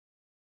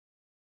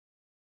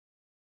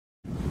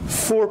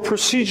For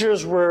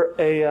procedures where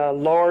a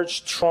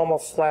large trauma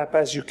flap,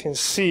 as you can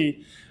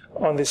see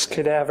on this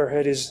cadaver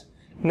head, is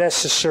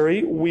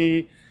necessary,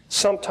 we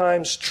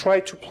sometimes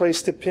try to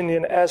place the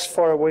pinion as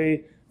far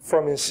away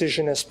from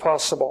incision as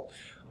possible.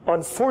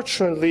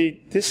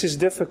 Unfortunately, this is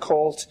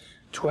difficult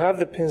to have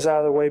the pins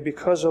out of the way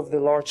because of the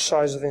large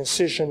size of the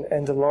incision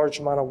and the large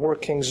amount of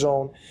working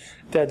zone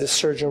that the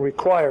surgeon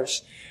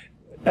requires.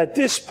 At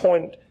this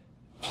point,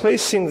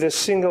 placing the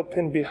single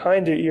pin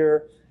behind the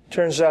ear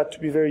turns out to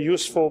be very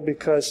useful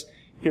because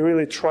it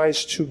really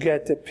tries to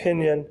get the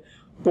pinion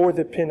or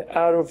the pin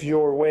out of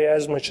your way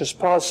as much as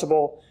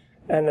possible,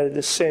 and at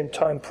the same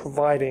time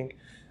providing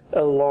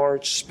a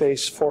large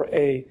space for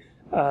a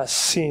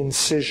C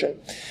incision.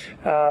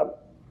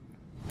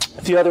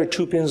 The other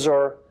two pins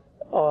are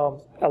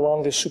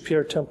along the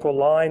superior temporal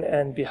line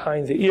and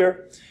behind the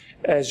ear.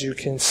 As you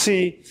can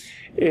see,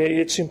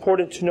 it's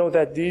important to know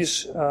that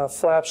these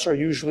flaps are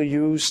usually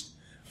used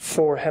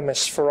for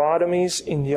hemispherotomies in the